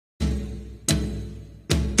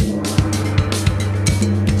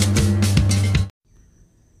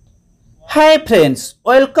Hi friends,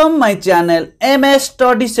 welcome my channel MS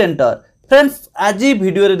study centre. Friends, आज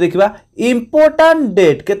video रे देखिबा important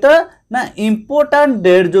date केते ना इम्पोर्टेंट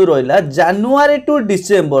डेट जो रहिला जनवरी टू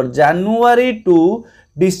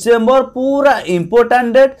डिसेंबर पूरा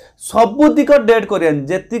इम्पोर्टेंट डेट सबुतिक डेट करियन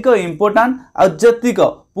जेतिक इम्पोर्टेंट आ जेतिक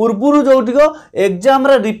पूर्वरु जोटिक एग्जाम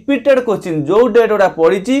रे रिपीटेड क्वेश्चन जो डेट ओडा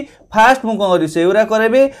पड़ी फास्ट मु करी सेउरा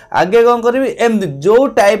करबी आगे कौन करी एमती जो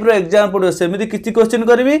टाइप रो एग्जाम पड़ो सेमिति किछि क्वेश्चन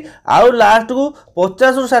करी आउ लास्ट को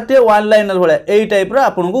 50 रु 60 वन लाइनर भले एई टाइप रो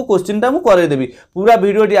आपन को क्वेश्चन टा मु करे देबी। पूरा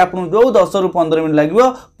वीडियो टी आपन जो 10 रु 15 मिनिट लागबो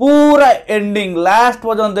पूरा एंडिंग लास्ट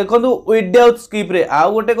पर्यंत देखंतु विदाउट स्किप रे।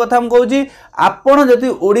 आउ गोटे कथा हम कहूची आपन जति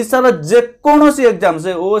ओडिसा रो जे कोनोसी एग्जाम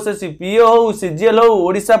से ओएसएससी पीईओ हो सीजीएल हो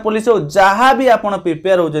ओडिसा पुलिस हो जहां भी आपन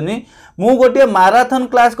प्रिपेयर होजनी मु गोटे माराथन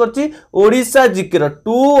क्लास करची ओडिसा जीके रो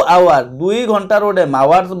 2 आवर 2 घंटा रो गोटे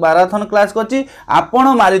माराथन क्लास करची आपण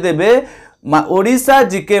मारी देबे ओडिसा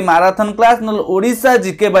जीके माराथन क्लास न Odisha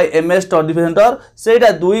GK by MS study centre सेटा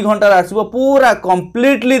 2 घंटा आसीबो पूरा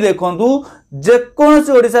कंप्लीटली देखंतु जे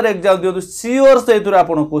कोनसी ओडिसा रे एग्जाम दियंतु सियोर सेतुर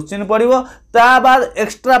आपण क्वेश्चन पड़िबो ता बाद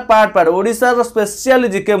एक्स्ट्रा पार्ट ओडिसा रो स्पेशल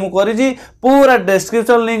जीके मु करिजी पूरा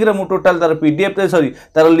डिस्क्रिप्शन लिंक रे मु टोटल तार पीडीएफ रे सॉरी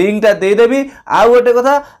तार लिंक ता दे देबी। आ गोटे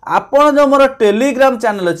कथा आपण जो मोर टेलीग्राम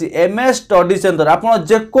चैनल अछि एमएस स्टडी सेंटर आपण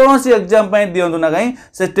जे कोनसी एग्जाम पय दियंतु ना काई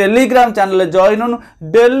से टेलीग्राम चैनल जॉइन होनु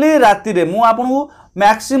डेली राती रे मु आपण को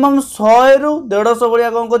मैक्सिमम 100 रु 150 बड़िया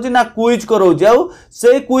कौन कर क्विज कराऊँ आउ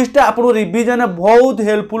से क्विजटा आपको रिविजन बहुत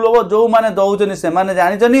हेल्पफुल हो जो मैंने दौरान से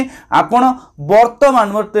जानी आपण बर्तमान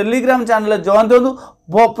मोर टेलीग्राम चैनल जॉइन दिंतु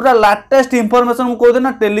पूरा लाटेस्ट इनफॉरमेशन मुझे कहते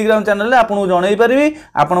ना टेलीग्राम चैनल आपको जन पारि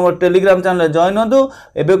आप टेलीग्राम चैनल जॉइन हूँ।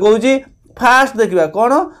 एबे कहूँ फास्ट देखा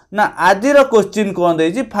कौन ना आज क्वेश्चन कौन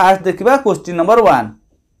दे फास्ट देखा question number 1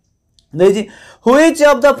 Which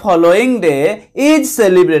of the following day is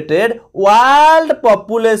celebrated World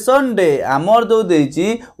Population Day? आमर जो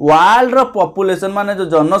देछि वर्ल्ड रो पॉपुलेशन माने जो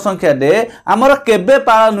जनसंख्या डे आमर केबे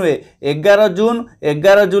पालन हुए 11 जून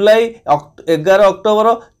 11 जुलाई 11 अक्टोबर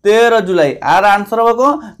 13 जुलाई। आर आंसर हो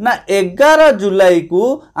को ना 11 जुलाई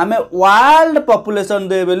को आमे वर्ल्ड पॉपुलेशन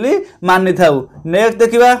डे बोली मानि थाउ। नेक्स्ट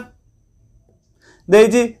देखिबा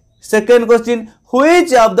देछि second question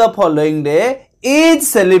Which of the following day is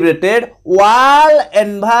celebrated World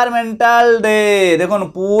Environmental Day? देखो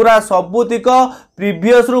पूरा सबुतिक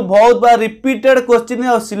प्रीवियस रु बहुत बार रिपीटेड क्वेश्चन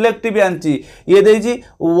और सिलेक्टिव आंची ये देजी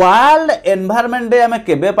वर्ल्ड एनवायरनमेंट डे हमें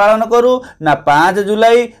केबे पालन करू ना 5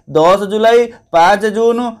 जुलाई 10 जुलाई 5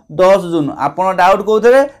 जून 10 जून। आपण डाउट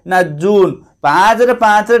कोथरे ना जून 5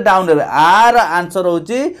 रे डाउन रे आर आंसर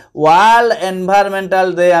होची वर्ल्ड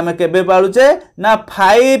एनवायरनमेंटल डे हमें केबे पालुचे ना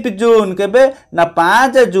 5 जून केबे ना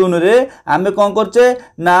 5 जून रे हमें कौन करचे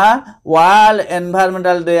ना वर्ल्ड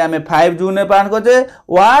एनवायरनमेंटल डे हमें 5 जून रे पालन करचे।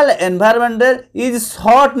 World environment day is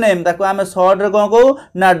short name ताको हमें शॉर्ट रे कौन कहू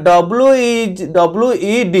ना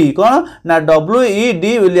WED कौन ना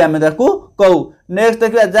WED बोली हमें ताको कहू। नेक्स्ट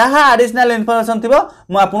देखिबा जहा एडिशनल इन्फॉर्मेशन थिबो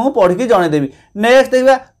मु आपन पढ़ी के जणे देबी। नेक्स्ट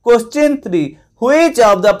देखिबा question 3 Which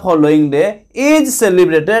of the following day is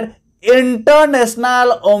celebrated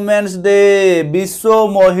international women's day? विश्व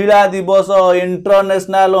महिला दिवस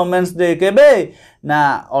इंटरनेशनल वुमेन्स डे केबे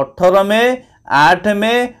ना 18 मई 8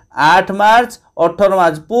 मई 8 मार्च 18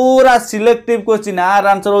 मार्च। पूरा सिलेक्टिव क्वेश्चन आर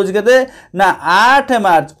आंसर हो केते ना 8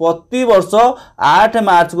 मार्च प्रति वर्ष 8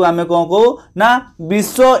 मार्च को आमे कोन कहू ना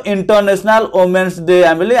विश्व इंटरनेशनल वुमेन्स डे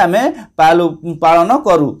आमे पालन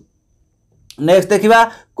करू। नेक्स्ट देखिबा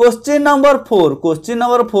क्वेश्चन नंबर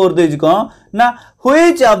 4 देज कौन ना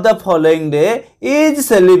Which of the following day is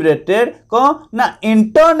celebrated कौन ना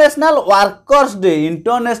international workers day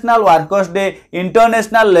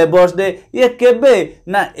international labours day ये केबे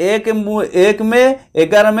ना 1 मई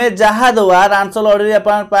 11 मई जहा दोआर आंसर ऑलरेडी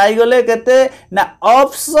अपन पाई गले केते ना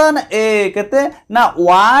ऑप्शन ए केते ना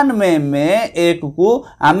 1 मई में 1 को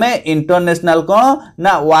आमे इंटरनेशनल कौन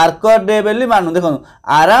ना वर्कर डे बेली मानु। देखो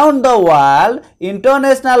around the world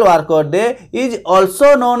international worker day is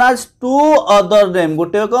also known as 2 other name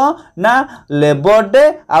गोटे कौन ना लेबर डे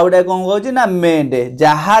आ गोटे कौन कहूँ ना मे डे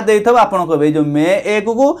जहाँ देथब आपन कहबे जो मे 1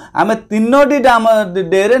 को आमे 3टी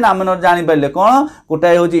डे रे नाम जानि पाइले कौन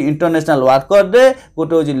गोटे होची इंटरनेशनल वर्कर डे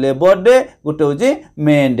गोटे होची लेबर डे गोटे होची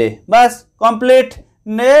मे डे बस कंप्लीट।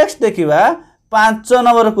 नेक्स्ट देखिबा 5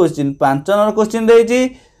 नंबर क्वेश्चन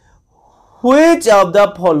देछि Which of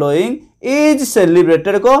the following is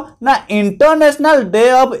celebrated को ना इंटरनेशनल डे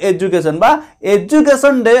ऑफ एजुकेशन बा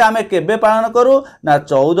एजुकेशन डे आमे केबे पालन करू ना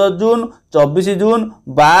 14 जून 24 जून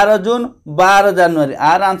 12 जून 12 जनवरी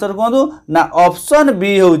आर आंसर कहतु ना ऑप्शन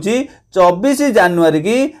बी होची 24 जनवरी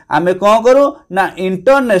की आमे कौन करू ना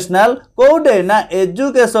इंटरनेशनल को डे ना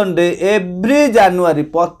एजुकेशन डे एवरी जनवरी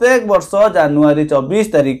प्रत्येक वर्ष जनवरी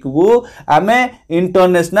 24 तारीख को आमे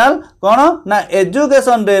इंटरनेशनल कौन ना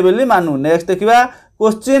एजुकेशन डे बोली मानू। नेक्स्ट देखिबा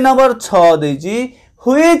question number 6 देजी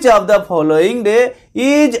which of the following day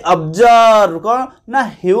is observe कौन ना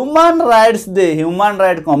human rights day human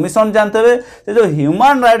right commission जानते हुए से जो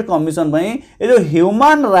ह्यूमन राइट कमिशन भाई ये जो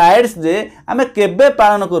ह्यूमन राइट्स डे आमे केबे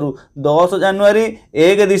पालन करू 10 जनवरी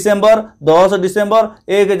 1 December 10 December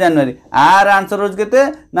 1 January our answer हो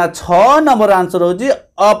केते ना 6 नंबर आंसर हो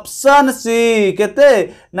ऑप्शन सी केते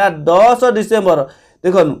ना 10 December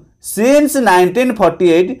देखनु since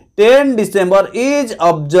 1948 10 December is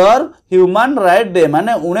observe human right day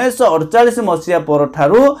माने 1948 मसीहा पर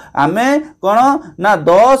ठारू आमे कोन ना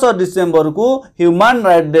 10 डिसेंबर को human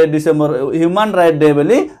right day December human right day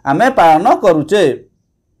बोली आमे पालन करूचे।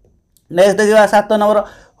 नेक्स्ट देखिबा 7 number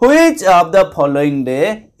which of the following day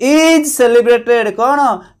is celebrated कौन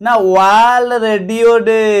ना वर्ल्ड रेडियो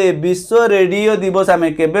डे विश्व रेडियो दिवस आमे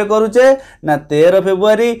केबे करूचे ना 13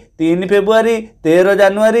 February 3 February 13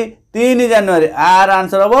 January 3 January our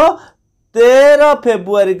answer हम 13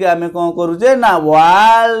 फेब्रुआरी के आमे कौन करूचे ना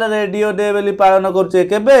वर्ल्ड रेडियो डे बोली पालन करूचे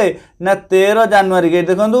केबे ना 13 जनवरी के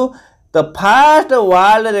देखंतु The first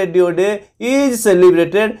World Radio Day is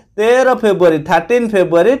celebrated 13 February 13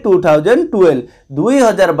 February 2012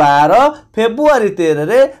 2012 February 13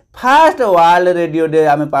 रे फास्ट वर्ल्ड रेडियो डे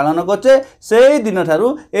आमे पालन करछे सेही दिन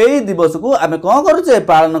ठारू एही दिवस को आमे कोन करूछे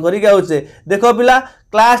पालन करि गाउछे। देखो पिला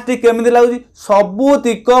क्लास टी केमिति लागुची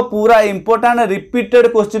सबुतिक पूरा इंपोर्टेंट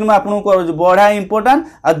रिपीटेड क्वेश्चन में आपन करू बड़ा इंपोर्टेंट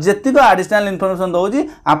आ जेतिक एडिशनल इन्फॉर्मेशन दउची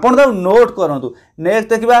आपन तो नोट करंतु। नेक्स्ट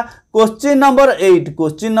देखिबा question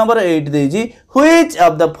number 8 देजी which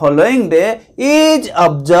of the following day is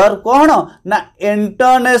observe कौन ना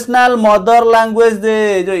इंटरनेशनल मदर लैंग्वेज डे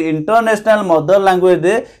जो इंटरनेशनल मदर लैंग्वेज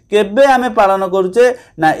डे केबे आमे पालन करूचे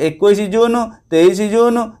ना 21 जून 23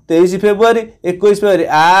 जून 23 फेब्रुआरी 21 फेब्रुआरी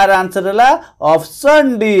आर आंसर हला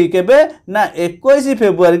ऑप्शन डी केबे ना 21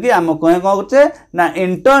 फेब्रुआरी की आम कौन करूचे ना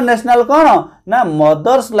इंटरनेशनल कौन ना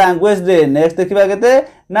मदर्स लैंग्वेज डे। नेक्स्ट देखिबा केते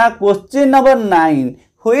ना question number 9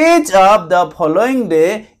 Which of the following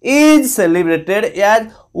day is celebrated as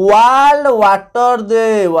World Water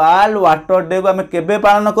Day? World Water Day को हमें केबे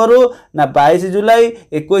पालन करू ना 22 जुलाई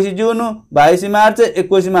 21 जून 22 मार्च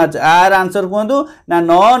 21 मार्च आर आंसर कहतु ना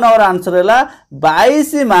 9 नंबर आंसर है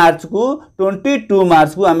 22 मार्च को 22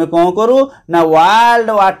 मार्च को हमें कौन करू ना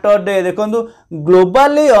वर्ल्ड वाटर डे देखो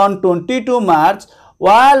globally on 22 March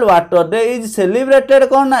world water day is celebrated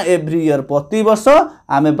कौन ना एवरी ईयर प्रति वर्ष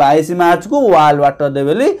आम 22 मार्च को वर्ल्ड वाटर डे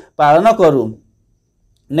बोली पालन करू।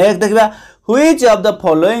 नेक्स्ट देखिबा which of the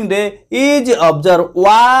following day is observe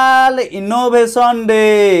world innovation day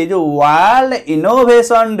जो वर्ल्ड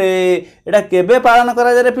इनोवेशन डे एटा केबे पालन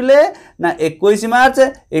करा जाय रे पिले ना 21 मार्च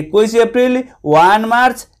 21 अप्रैल 1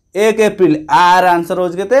 मार्च 1 अप्रैल आर आंसर हो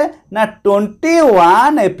केते ना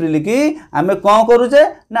 21 अप्रैल की आमे कौन करूचे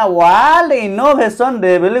ना वर्ल्ड इनोवेशन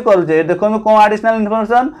डे बोली करूचे। देखो कौन additional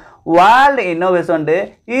information world innovation day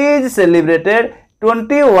is celebrated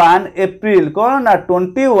 21 अप्रैल कौन ना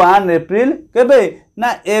 21 अप्रैल केबे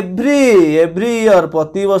ना एवरी ईयर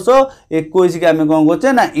प्रति वर्ष 21 के आमे कौन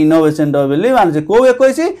करछे ना इनोवेशन डे बोली मानछे को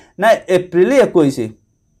 21 ना अप्रैल 21।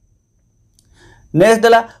 नेक्स्ट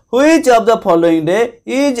दला which of the following day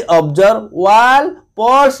is observe world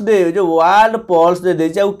pulse day जो वर्ल्ड पल्स डे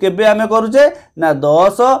देछि आ केबे हमें करूचे ना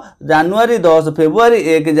 10 जनवरी 10 फेब्रुआरी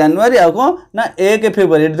 1 जनवरी आ को ना 1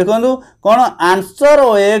 फेब्रुआरी देखंतु कोन आंसर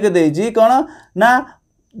 1 देछि कोन ना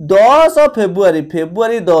 10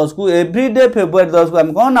 फेब्रुआरी 10 को एवरीडे फेब्रुआरी 10 को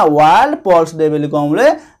हम कोन ना वर्ल्ड पल्स डे बोली कोन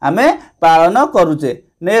बोले हमें पालन करूचे।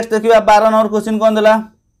 नेक्स्ट देखिबा 12 नंबर क्वेश्चन कोन देला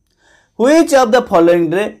Which of the following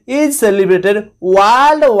day is celebrated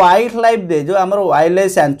World Wildlife Day जो हमर वाइल्ड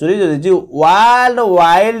लाइफ सेंचुरी जो जी वर्ल्ड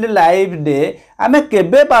वाइल्ड लाइफ डे हमें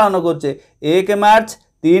केबे पालन करछे 1 मार्च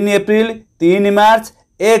 3 अप्रैल 3 मार्च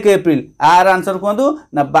 1 अप्रैल आर आंसर कहतु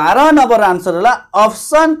ना 12 नंबर आंसर है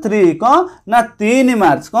ऑप्शन 3 कौन ना 3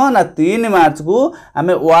 मार्च कौन ना 3 मार्च को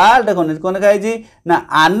हमें वर्ल्ड कौन खाई ना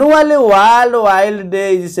annually world wild day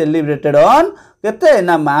is celebrated on केते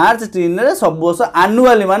ना मार्च 3 रे सब वर्ष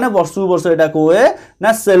एनुअली माने वर्षु वर्ष एटा कोए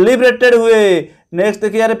ना सेलिब्रेटेड हुए। नेक्स्ट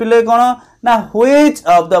देखिए यार पिले कोन ना which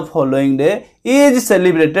of the following day is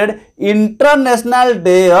celebrated international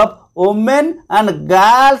day of women and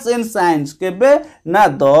girls in science केबे ना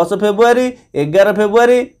 10 February 11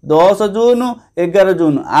 February 10 June 11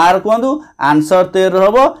 June are कहतु आंसर 13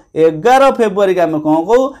 हम 11 फेब्रुआरी के आम कौन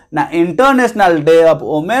कहू ना international day of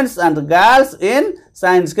women's and girls in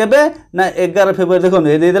science केबे ना 11 फेब्रुआरी देखो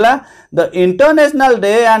ये देला the international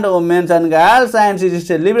day and women's and girls science is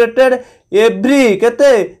celebrated every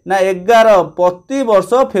केते ना 11 प्रति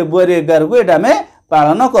वर्ष फेब्रुआरी 11 को एटा में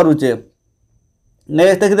पालन करूचे।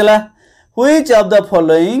 Next देखिदेला which of the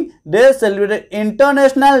following day celebrate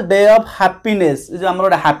international day of happiness जो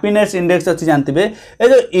हमर हैप्पीनेस इंडेक्स अछि जानथिबे ए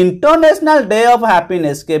जो इंटरनेशनल डे ऑफ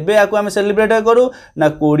हैप्पीनेस केबे आको हम सेलिब्रेट करू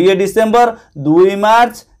ना 20 डिसेंबर 2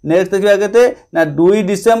 मार्च नेक्स्ट देखिबा केते ना 2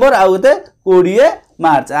 डिसेंबर आ केते 20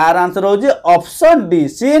 मार्च our answer होजी option D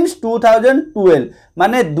since 2012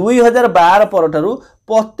 माने 2012 परठारु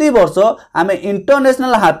प्रति वर्ष आमे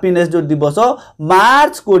इंटरनेशनल हैप्पीनेस जो दिवस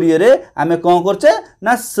मार्च 20 रे आमे कोन करछे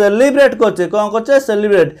ना सेलिब्रेट करछे कोन करछे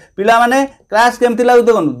सेलिब्रेट पिला माने क्लास केमति लागु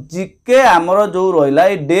देखन जिके हमरो जो रोइला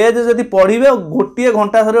ए डेज जदी पढिबे गोटिए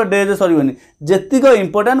घंटा सरो डेज सरिबनी जेतिको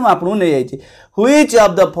इंपोर्टेंट म आपनु नै आइछि which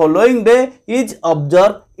of the following day is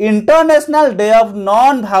observe international day of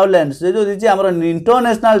non violence जो दिछि हमरो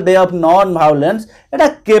international day of non violence एटा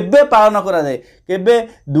केबे पालन करा जाय केबे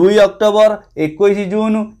 2 अक्टोबर 21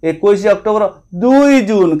 जून 21 अक्टोबर 2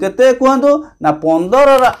 जून केते कहंतु ना 15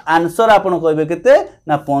 रा आंसर आपन कहबे केते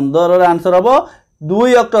ना 15 रा आंसर हबो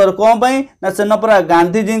 2 अक्टोबर कौन पाई ना सेन परा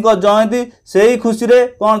गांधी जी को जयंती से ही खुशी रे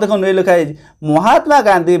कौन देखो नहीं लिखा है Mahatma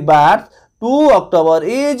Gandhi birth 2 October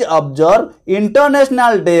is observe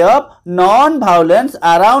international day of non violence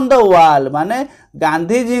around the world माने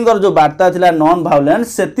गांधी जी जो वार्ता थिला नॉन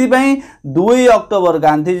वायलेंस सेति पई 2 अक्टोबर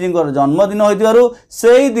गांधी जी जन्मदिन होइतिबारु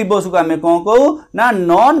सेही दिवस को आमे कोन कहू ना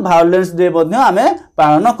नॉन वायलेंस डे मध्ये आमे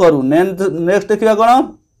पालन करू। नेक्स्ट देखिबा कोन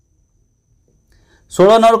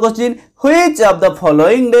 16 number question which of the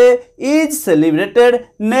following day is celebrated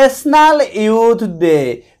national youth day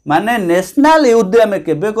माने नेशनल यूथ डे आमे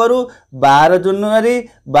केबे करू 12 जनवरी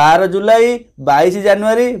 12 जुलाई 22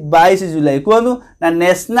 जनवरी 22 जुलाई कहू ना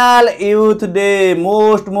national youth day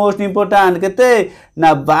most important केते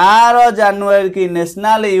ना 12 जनवरी की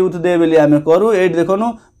नेशनल यूथ डे बेली आमे करू एट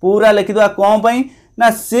देखनु पूरा लिखि दवा कोन पई ना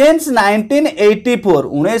सिंस 1984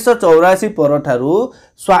 1984 पर ठारू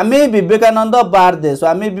स्वामी विवेकानंद बर्थडे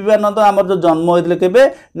स्वामी विवेकानंद आमर जो जन्म होइतले केबे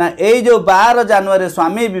ना ए जो 12 जनवरी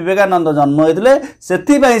स्वामी विवेकानंद जन्म होइतले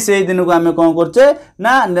सेथि पई सेही दिन को हमें कोन करछे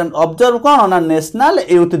ना ऑब्जर्व कोन ना नेशनल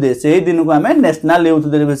यूथ डे सेही दिन को हमें नेशनल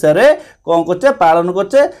यूथ डे विषय रे कोन करछे पालन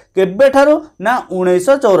करछे केबे ठारू ना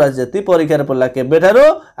 1984 जति परीक्षा रे पड़ला केबे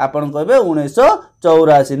ठारू आपन कहबे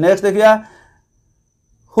 1984। नेक्स्ट देखिया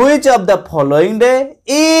which of the following day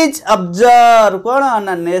is observe कोन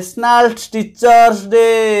ना नेशनल टीचर्स डे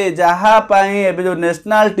जहा पाई एबे जो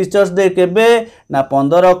नेशनल टीचर्स डे केबे ना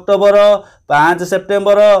 15 अक्टोबर 5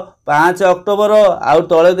 सेप्टेम्बर 5 अक्टोबर आउ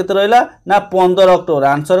तळे केते रहला ना 15 अक्टोबर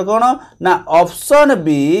आंसर कोन ना option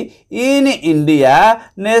be in India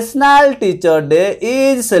national teacher day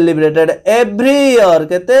is celebrated every year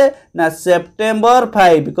केते ना सेप्टेम्बर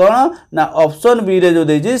 5 कोन ना ऑप्शन बी रे जो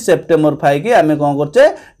देजी सेप्टेम्बर 5 की हमें कोन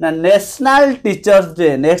करछे ना नेशनल टीचर्स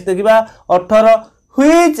डे। नेक्स्ट देखिबा 18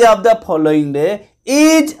 which of the following day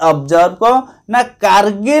is observe को ना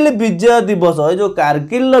कारगिल विजय दिवस ए जो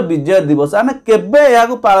कारगिल विजय दिवस आमे केबे या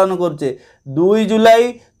को पालन करछे 2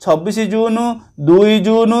 जुलाई 26 जून 2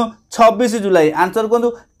 जून 26 जुलाई आंसर कोंदु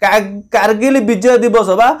कारगिल विजय दिवस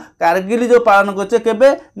बा कारगिल जो पालन करछे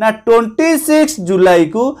केबे ना 26 जुलाई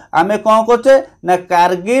को आमे कोन करछे ना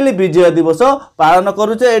कारगिल विजय दिवस पालन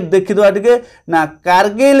करूछे देखि दवा टिके ना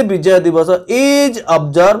कारगिल विजय दिवस इज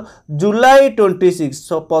ऑब्जर्व जुलाई 26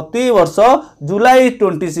 प्रति वर्ष जुलाई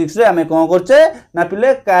 26 रे आमे कोन करछे ना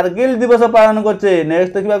पिले कारगिल दिवस पालन करछे।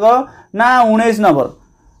 नेक्स्ट देखिबा को ना 19 number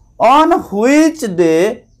on which day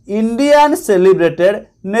Indian celebrated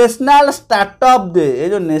national startup day ये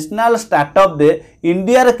जो नेशनल स्टार्टअप डे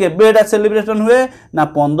इंडिया रे केबेटा सेलिब्रेशन हुए ना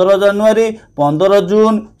 15 जनवरी 15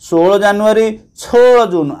 जून 16 जनवरी 16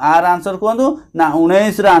 जून आर आंसर कहंतु ना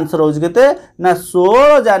 19 रे आंसर होज केते ना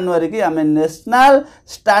 16 जनवरी की हमें नेशनल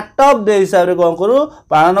स्टार्टअप डे हिसाब रे कोन करू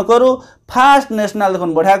पालन करू। फर्स्ट नेशनल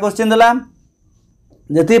देखन बढ़िया क्वेश्चन देला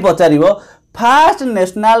जेति पचारिबो फर्स्ट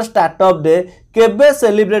नेशनल स्टार्टअप डे केबे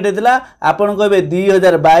सेलिब्रेट हेतला आपन कहबे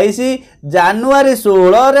 2022 जनवरी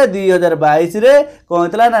 16 रे 2022 रे कोन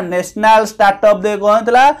हेतला ना नेशनल स्टार्टअप डे कोन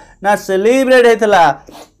हेतला ना सेलिब्रेट हेतला।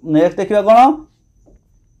 नेक्स्ट देखिबा कोन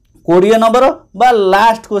 20 नंबर बा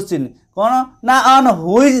लास्ट क्वेश्चन कौन ना on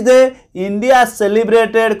which day India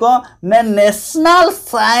celebrated कौन ना नेशनल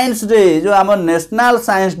साइंस डे जो आम नेशनल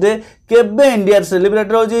साइंस डे केबे इंडिया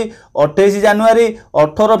सेलिब्रेट होची 28 जनवरी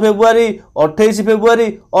 18 February 28 February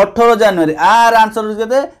 18 January our answer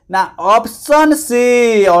केते ना ऑप्शन सी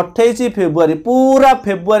 28 फेब्रुआरी पूरा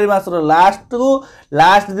फेब्रुआरी मासर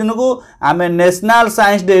लास्ट दिन को आम नेशनल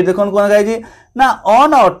साइंस डे देखन कोन गाइजी ना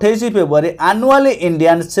on 28 February annually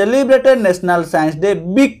Indian celebrated national science day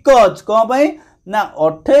because कौन पाई ना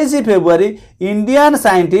 28 February Indian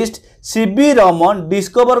scientist CB Raman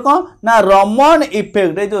discover कौन ना रमन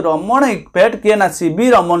इफेक्ट जो रमन इफेक्ट किए ना सीबी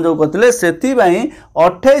रमन जो करते से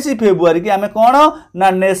 28 फेब्रुआरी की आम कौन ना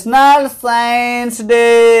नेशनल साइंस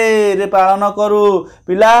डे रे पालन करू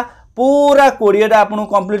पिला पूरा 20टा आपको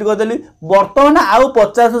कंप्लीट करदेली बर्तमान आउ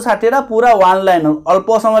 50-60टा पूरा वन लाइन अल्प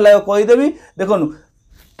समय लगे कहीदेवी देखो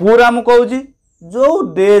पूरा मुझे कहूँ जो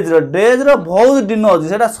डेज बहुत दिन अच्छी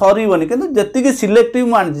से सरबनी कि जी सिलेक्टिव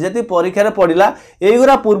मुझे जी परीक्षा पढ़ला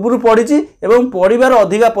युरा पूर्व पढ़ी और पढ़ार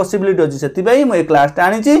अधिका पॉसिबिलिटी अच्छी से मुझे क्लासटा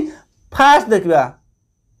आनी फास्ट देखा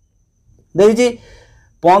देखी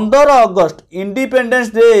 15 अगस्त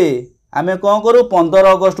इंडिपेंडेंस डे आम कौन करूँ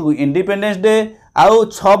 15 अगस्त को इंडिपेंडेंस डे आउ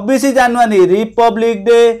 26 जनवरी रिपब्लिक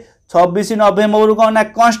डे 26 नवेम्बर कौन ना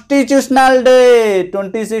कॉन्स्टिट्यूशनल डे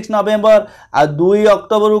 26 नवेम्बर आ 2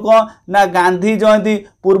 अक्टोबर कौन ना गांधी जयंती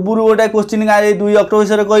पूर्व गोटे क्वेश्चन 2 अक्टोबर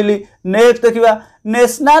विषय कहली नेक्स्ट देखा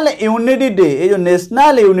नेशनल यूनिटी डे ये जो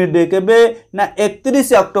नेशनल यूनिटी डे केबे ना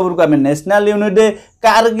 31 अक्टोबर को आम नेशनल यूनिटी डे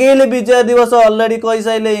कारगिल विजय दिवस ऑलरेडी कही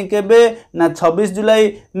सारे केबे ना 26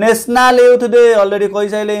 जुलाई नेशनल यूथ डे ऑलरेडी कही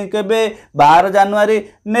सारे केबे 12 जनवरी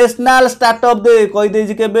नेशनल स्टार्टअप डे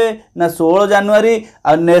कही केबे ना 16 जनवरी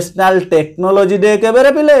आ नेशनल टेक्नोलॉजी डे केबे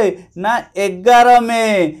रे पिले ना 11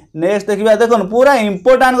 मई नेक्स्ट देखिबा देखो पूरा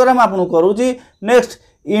इंपोर्टेंट कर आपको करूची नेक्स्ट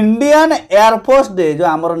इंडियन एयरफोर्स डे जो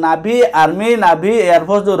आमर नाभी आर्मी नाभी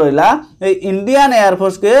एयरफोर्स जो रहा इंडियन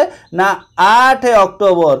एयरफोर्स के ना 8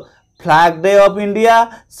 October flag day of India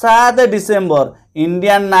 7 December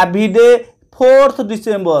Indian नाभी day 4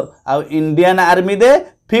 December uh Indian army day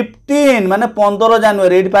 15 माने 15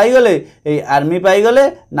 जनवरी ये पाईगले ये आर्मी पाईगले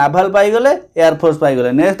नाभाल पाईगले एयरफोर्स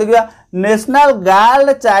पाईगले नेक्स्ट देखिए नेशनल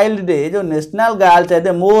गर्ल चाइल्ड डे जो national girl child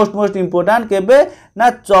day most important केबे ना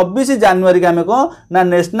 24 जनवरी के आम कौन ना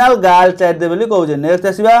नेशनल गर्ल चाइल्ड डे बोली कहूँ नेक्स्ट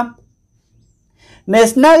आसवा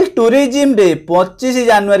नेशनल टूरिज्म डे 25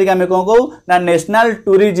 जनवरी के आम कौन कहू ना नेशनल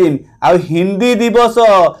टूरिज्म आ हिंदी दिवस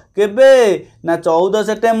केबे ना 14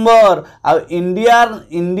 सेप्टेम्बर आ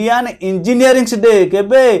इंडियन इंजीनियरिंग डे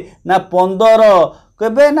केबे ना 15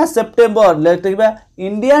 केबे ना सेप्टेम्बर नेक्स्ट देखा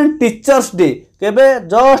इंडियन टीचर्स डे केबे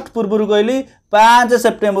जस्ट पूर्व कहली 5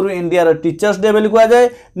 सेप्टेम्बर इंडिया टीचर्स डे बोली कह जाए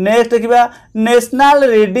नेक्स्ट देखा नेशनल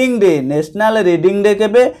रीडिंग डे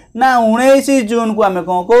केबे ना 19 जून को आम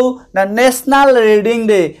कौन कहू ना नेशनल रीडिंग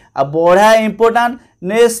डे आ बढ़िया important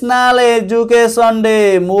national education day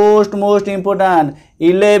most important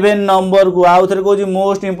 11 number को आउ थे कहूँ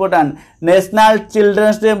most important national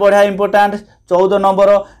children's day बढ़िया important 14 number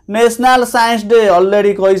national science day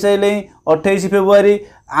already कही सारे 28 फेब्रुआरी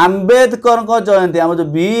आम्बेडकर जयंती आम जो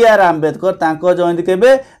बी.आर. आम्बेडकर जयंती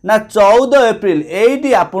केबे ना 14 एप्रिल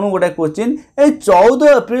ये आपन गोटे क्वेश्चन ये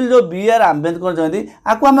 14 एप्रिल जो बी.आर. आम्बेडकर जयंती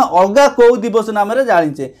आपको आम अलग कौ दिवस नाम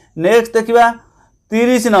जाचे नेक्स्ट देखा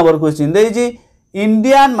 30 नंबर क्वेश्चन देखिए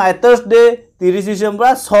इंडियन माइथर्स डे 30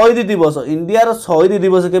 डिसेम्बर शहीद दिवस इंडिया शहीद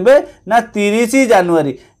दिवस केबे ना 30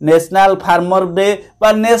 जनवरी नेशनल फार्मर डे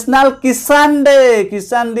बा नेशनल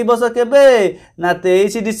किसान दिवस केबे ना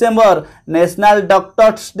 23 December national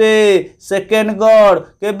doctors day second God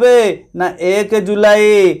केबे ना 1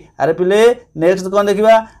 जुलाई अरे पिले नेक्स्ट कौन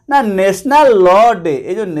देखा ना नेशनल लॉ डे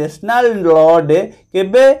ये जो नेशनल लॉ डे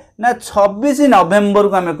केबे ना 26 नवेम्बर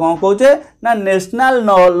को आम कौन कहे ना नेशनल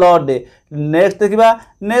लॉ डे नेक्स्ट देखा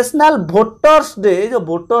नेशनल वोटर्स डे जो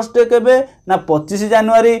वोटर्स डे केबे ना 25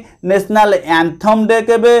 जनवरी नेशनल एंथम डे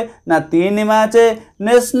केबे ना 3 मार्च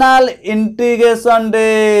नेशनल इंटीग्रेशन डे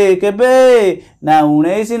केबे ना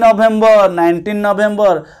 19 नवेम्बर 19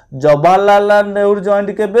 नवेम्बर जवाहरलाल नेहरू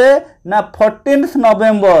जयंती केबे ना 14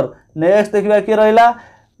 नवेम्बर नेक्स्ट देखा किए रहा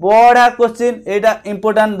बढ़िया क्वेश्चन यहाँ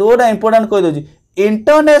इंपोर्टेंट दोटा इंपोर्टेंट कही दूसरी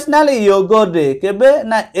इंटरनेशनल योगा डे केबे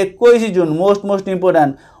ना 21 जून most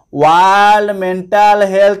important world mental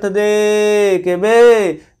health day केबे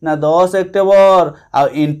ना 10 October uh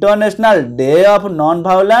international day of non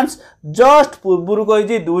violence just पूर्व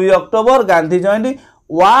कही 2 अक्टोबर गांधी जयंती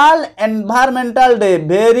world environmental day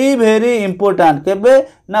very important केबे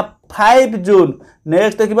ना 5 जून।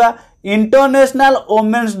 नेक्स्ट देखा international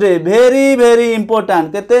women's day very very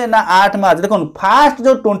important केते ना 8 मार्च। देखो फास्ट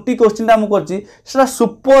जो 20 क्वेश्चन मुझे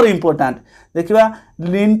सुपर इंपोर्टाट। देखा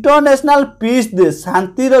इंटरनेशनल पीस डे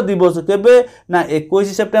शांतिर दिवस केबे ना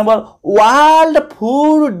 21 September. World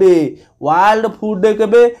food day, world food day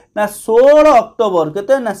केबे ना 16 अक्टोबर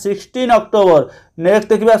केते ना 16 अक्टोबर। नेक्स्ट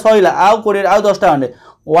देखा सैला आउ 20 आउ 10टा खंडे।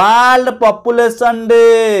 वर्ल्ड पॉपुलेशन डे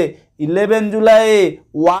 11 जुलाई।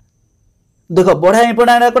 देखो बढ़िया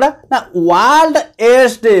इंपोर्टाट ना world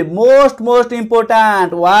ads day most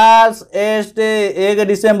important world ads day 1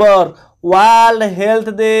 December. World health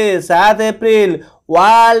day 7 अप्रैल।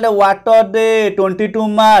 वर्ल्ड वाटर डे 22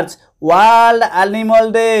 मार्च। World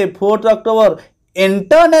animal day 4 October.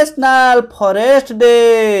 International forest day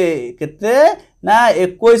केते ना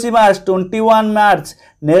 21 मार्च 21 मार्च।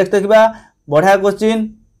 नेक्स्ट देखा बढ़िया क्वेश्चन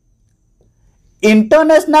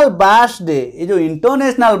इंटरनेशनल बार्स डे। ये जो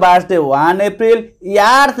international bars day 1 अप्रैल।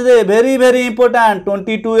 यार्थ day very very important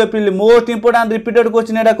 22 अप्रैल most important repeated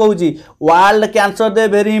question एटा कहूची। World cancer day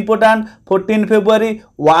very important 14 February.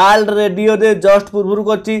 World radio day just पूर्व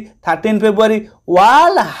करची 13 February.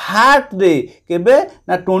 World heart day केबे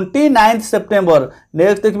ना 29 सेप्टेम्बर।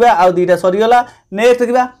 नेक्स्ट देखा आउ दुईटा सरीगला। Next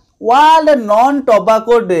देखा वर्ल्ड नॉन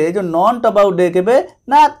टोबाको डे। जो non tobacco day केबे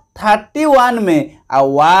ना 31 में। आ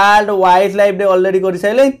world wild life day already कर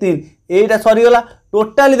सारे 3 एटा सरीगला।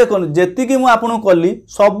 टोटाली देखो जी मुझे आपको कली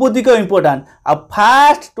सबुतिक इंपोर्टाट। आ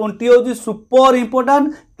फास्ट 20 हूँ सुपर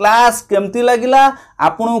इंपोर्टाट। क्लास केमती लगिला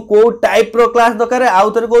आपन को टाइप रो क्लास दरकार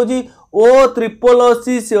आउ थे कहूँ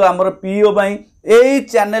OSSSC आमर पीओ पाई यही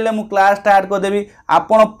चैनल मु क्लास स्टार्ट करदेवी।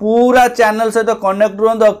 आपन पूरा चैनल सहित कनेक्ट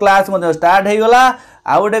रुहत क्लास स्टार्ट हो गला।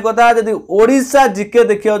 आ गोटे कथा जदि ओडिशा जीके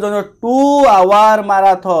देखिए 2 आवर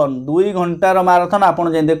माराथन 2 घंटार माराथन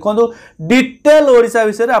आपन जाई देखंतु डिटेल ओडिशा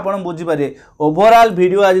विषय आपन बुझी पारे। ओवरऑल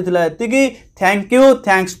वीडियो आज थिला एतिकी। Thank you,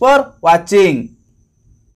 thanks for watching.